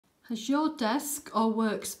Has your desk or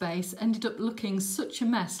workspace ended up looking such a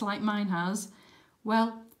mess like mine has?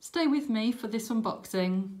 Well, stay with me for this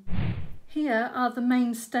unboxing. Here are the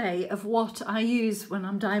mainstay of what I use when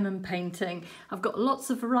I'm diamond painting. I've got lots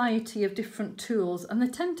of variety of different tools and they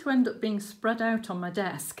tend to end up being spread out on my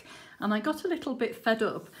desk. And I got a little bit fed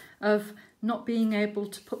up of not being able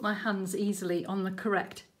to put my hands easily on the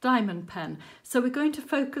correct diamond pen. So we're going to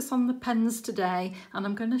focus on the pens today and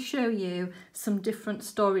I'm going to show you some different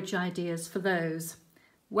storage ideas for those.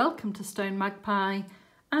 Welcome to Stone Magpie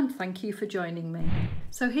and thank you for joining me.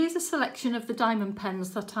 So here's a selection of the diamond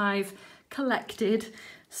pens that I've collected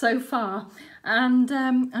so far, and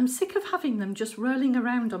I'm sick of having them just rolling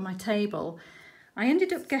around on my table. I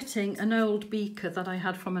ended up getting an old beaker that I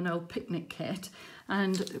had from an old picnic kit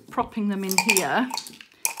and propping them in here.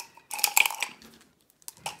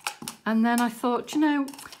 And then I thought, you know,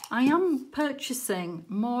 I am purchasing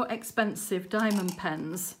more expensive diamond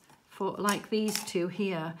pens for like these two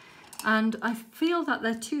here, and I feel that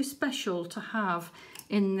they're too special to have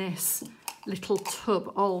in this little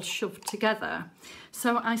tub all shoved together.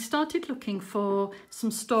 So I started looking for some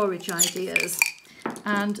storage ideas,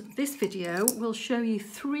 and this video will show you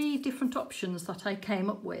 3 different options that I came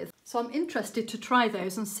up with. So I'm interested to try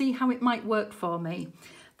those and see how it might work for me.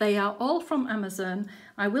 They are all from Amazon.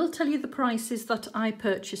 I will tell you the prices that I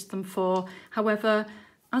purchased them for. However,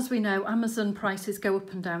 as we know, Amazon prices go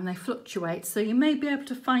up and down, they fluctuate. So you may be able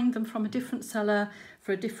to find them from a different seller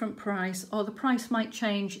for a different price, or the price might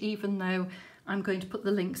change even though I'm going to put the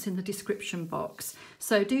links in the description box.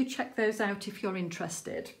 So do check those out if you're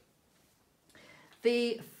interested.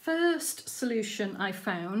 The first solution I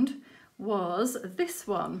found was this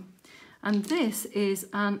one, and this is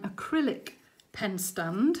an acrylic pen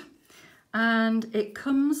stand, and it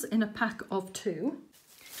comes in a pack of 2,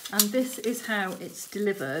 and this is how it's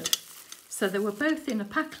delivered. So they were both in a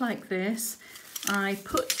pack like this. I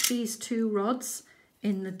put these 2 rods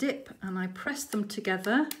in the dip and I press them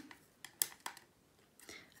together,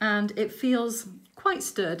 and it feels quite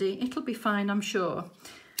sturdy. It'll be fine, I'm sure.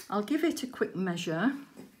 I'll give it a quick measure.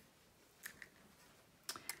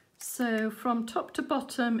 So from top to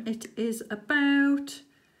bottom it is about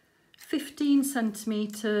 15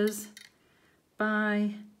 centimetres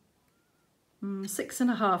by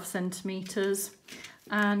 6.5 centimetres,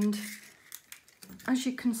 and as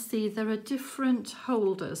you can see there are different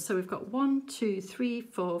holders. So we've got 1, 2, 3,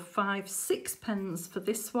 4, 5, 6 pens for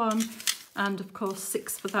this one, and of course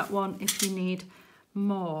 6 for that one if you need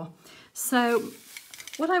more. So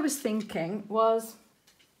what I was thinking was,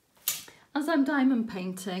 as I'm diamond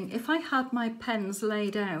painting, if I had my pens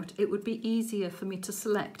laid out, it would be easier for me to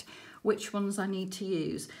select which ones I need to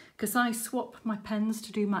use, because I swap my pens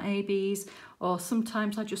to do my ABs, or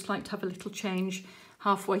sometimes I just like to have a little change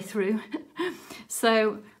halfway through.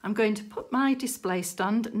 So I'm going to put my display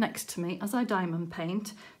stand next to me as I diamond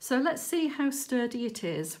paint. So let's see how sturdy it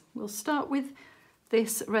is. We'll start with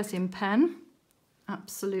this resin pen.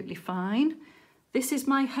 Absolutely fine. This is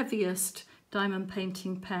my heaviest diamond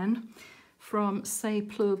painting pen from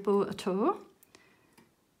Beau Atour.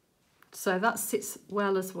 So that sits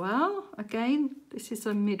well as well. Again, this is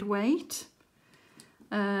a mid-weight.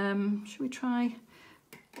 Should we try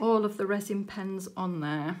all of the resin pens on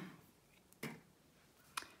there?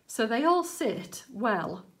 So they all sit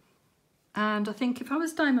well. And I think if I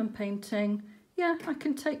was diamond painting, yeah, I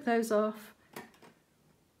can take those off.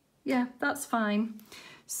 Yeah, that's fine.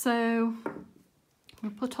 So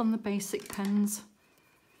we'll put on the basic pens.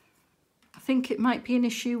 I think it might be an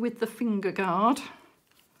issue with the finger guard.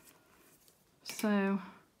 So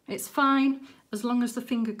it's fine as long as the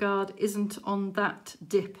finger guard isn't on that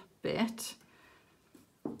dip bit.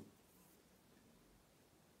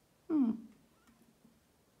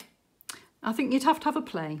 I think you'd have to have a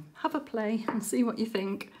play and see what you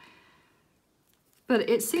think. But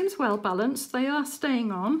it seems well balanced. They are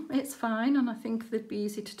staying on, it's fine, and I think they'd be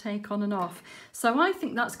easy to take on and off. So I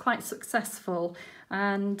think that's quite successful,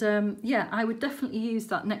 and yeah, I would definitely use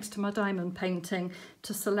that next to my diamond painting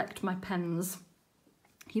to select my pens.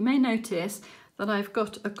 You may notice that I've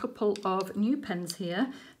got a couple of new pens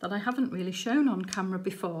here that I haven't really shown on camera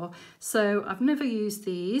before. So I've never used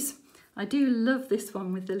these. I do love this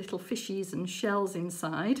one with the little fishies and shells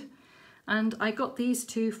inside. And I got these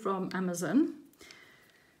 2 from Amazon.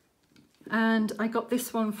 And I got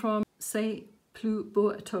this one from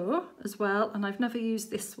Beau Atour as well, and I've never used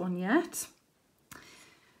this one yet.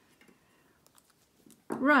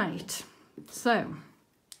 Right, so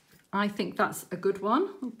I think that's a good one.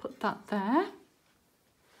 We'll put that there.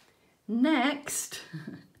 Next,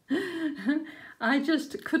 I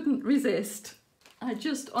just couldn't resist. I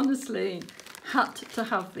just honestly had to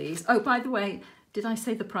have these. Oh, by the way, did I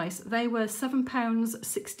say the price? They were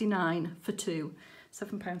 £7.69 for two.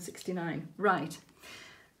 £7.69. Right.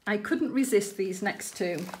 I couldn't resist these next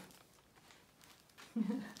two.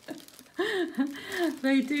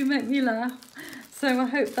 They do make me laugh. So I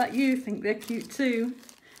hope that you think they're cute too.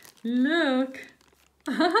 Look.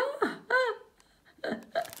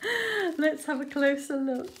 Let's have a closer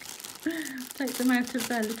look. Take them out of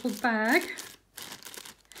their little bag.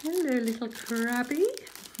 Hello, little crabby.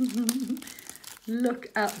 Look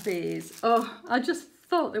at these. Oh, I just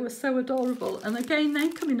thought they were so adorable. And again, they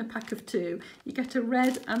come in a pack of two. You get a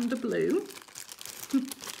red and a blue.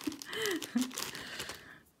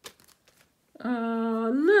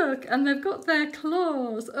 Oh, look, and they've got their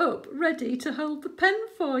claws up, ready to hold the pen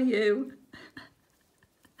for you.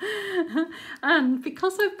 And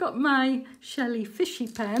because I've got my Shelley Fishy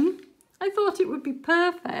pen, I thought it would be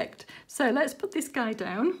perfect. So let's put this guy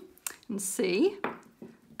down and see.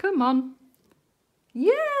 Come on.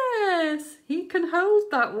 Yes, he can hold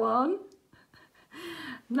that one.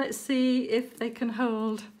 Let's see if they can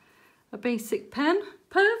hold a basic pen.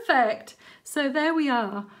 Perfect. So there we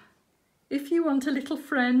are. If you want a little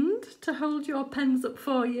friend to hold your pens up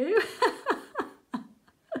for you,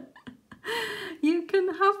 you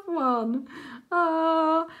can have one.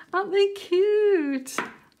 Oh, aren't they cute?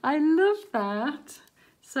 I love that.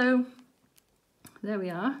 So there we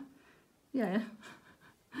are. Yeah,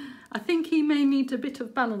 I think he may need a bit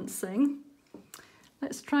of balancing.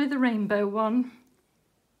 Let's try the rainbow one.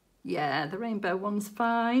 Yeah, the rainbow one's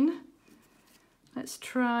fine. Let's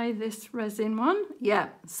try this resin one. Yeah,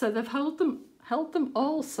 so they've held them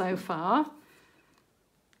all so far.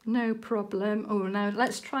 No problem. Oh, now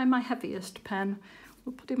let's try my heaviest pen.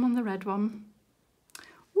 We'll put him on the red one.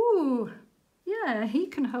 Ooh, yeah, he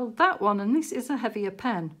can hold that one, and this is a heavier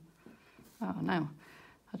pen. Oh, no.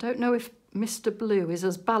 I don't know if Mr. Blue is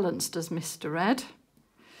as balanced as Mr. Red.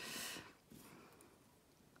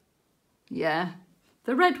 Yeah.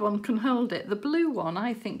 The red one can hold it. The blue one,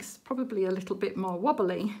 I think, is probably a little bit more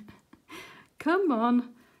wobbly. Come on.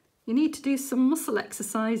 You need to do some muscle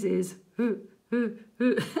exercises. What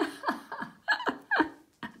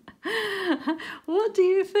do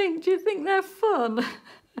you think? Do you think they're fun?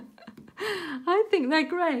 I think they're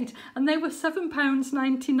great. And they were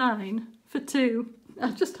 £7.99 for two. I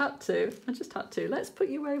just had to. Let's put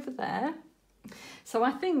you over there. So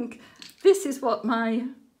I think this is what my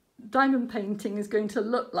diamond painting is going to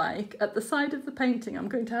look like. At the side of the painting, I'm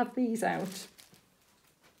going to have these out.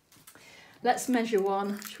 Let's measure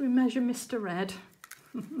one. Should we measure Mr. Red?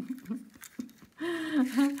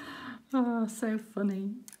 Oh, so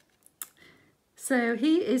funny. So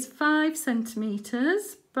he is 5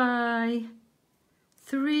 centimetres by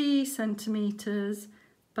 3 centimetres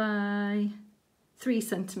by 3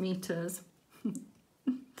 centimetres.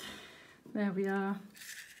 There we are.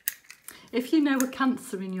 If you know a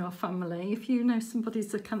Cancer in your family, if you know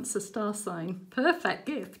somebody's a Cancer star sign, perfect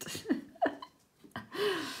gift.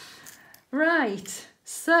 Right,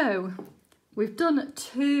 so we've done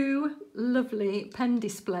 2 lovely pen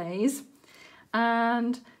displays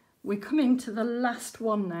and we're coming to the last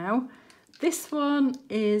one now. This one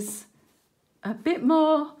is a bit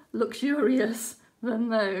more luxurious than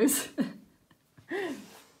those.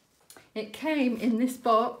 It came in this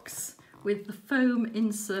box with the foam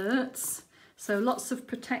inserts, so lots of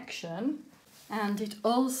protection, and it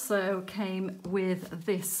also came with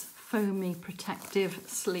this foamy protective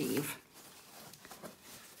sleeve.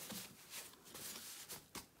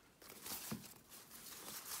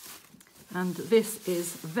 And this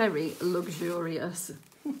is very luxurious.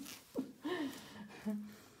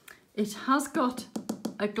 It has got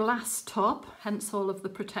a glass top, hence all of the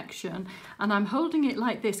protection, and I'm holding it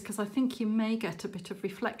like this because I think you may get a bit of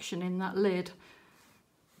reflection in that lid.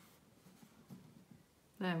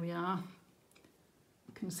 There we are.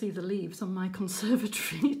 You can see the leaves on my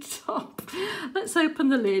conservatory top. Let's open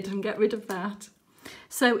the lid and get rid of that.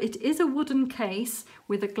 So it is a wooden case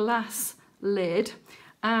with a glass lid,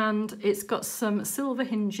 and it's got some silver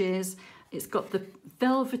hinges. It's got the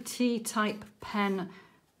velvety type pen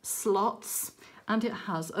slots, and it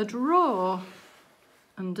has a drawer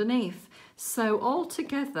underneath. So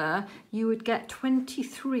altogether you would get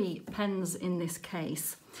 23 pens in this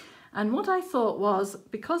case. And what I thought was,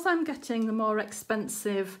 because I'm getting the more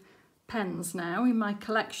expensive pens now in my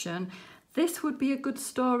collection, this would be a good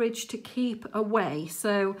storage to keep away.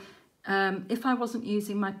 So if I wasn't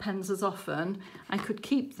using my pens as often, I could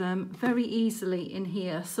keep them very easily in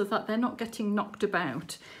here so that they're not getting knocked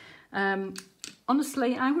about.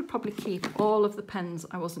 Honestly, I would probably keep all of the pens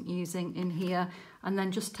I wasn't using in here and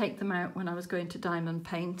then just take them out when I was going to diamond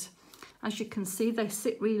paint. As you can see, they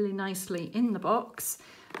sit really nicely in the box,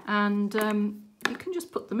 and you can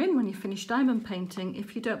just put them in when you finish diamond painting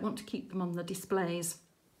if you don't want to keep them on the displays.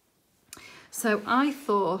 So I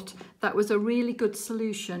thought that was a really good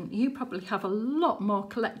solution. You probably have a lot more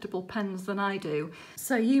collectible pens than I do,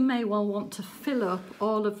 so you may well want to fill up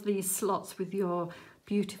all of these slots with your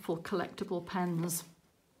beautiful collectible pens.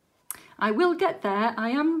 I will get there. I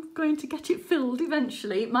am going to get it filled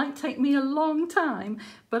eventually. It might take me a long time,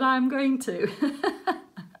 but I'm going to.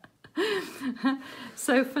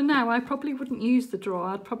 So for now, I probably wouldn't use the drawer.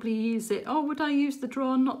 I'd probably use it. Oh, would I use the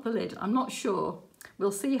drawer, not the lid? I'm not sure.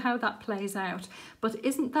 We'll see how that plays out. But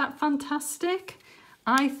isn't that fantastic?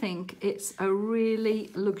 I think it's a really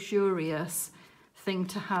luxurious thing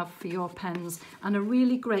to have for your pens, and a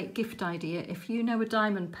really great gift idea if you know a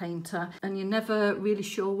diamond painter and you're never really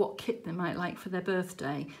sure what kit they might like for their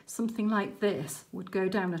birthday. Something like this would go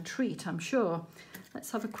down a treat, I'm sure.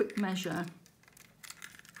 Let's have a quick measure.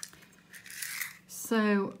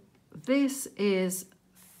 So this is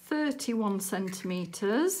 31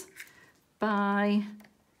 centimetres by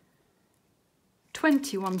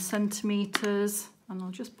 21 centimetres, and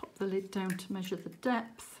I'll just pop the lid down to measure the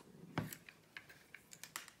depth,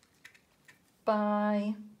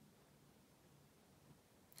 by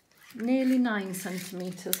nearly 9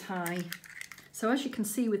 centimetres high. So as you can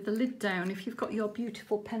see with the lid down, if you've got your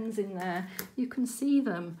beautiful pens in there, you can see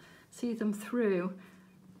them through.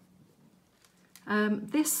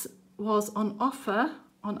 This was on offer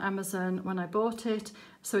on Amazon when I bought it,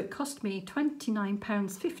 so it cost me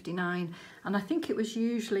 £29.59, and I think it was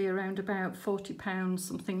usually around about £40,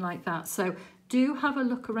 something like that. So do have a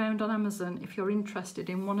look around on Amazon if you're interested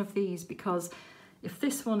in one of these, because if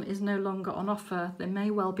this one is no longer on offer, there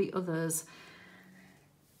may well be others.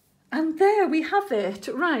 And there we have it.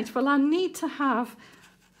 Right, well, I need to have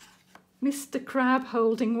Mr. Crab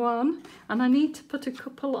holding one, and I need to put a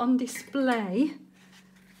couple on display.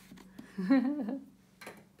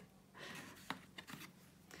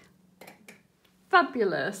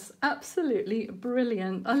 Fabulous, absolutely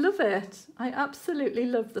brilliant. I love it. I absolutely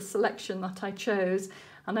love the selection that I chose,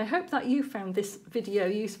 and I hope that you found this video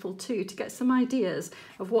useful too, to get some ideas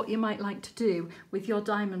of what you might like to do with your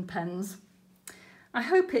diamond pens. I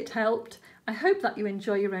hope it helped. I hope that you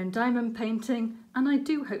enjoy your own diamond painting, and I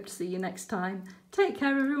do hope to see you next time. Take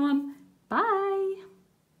care, everyone. Bye.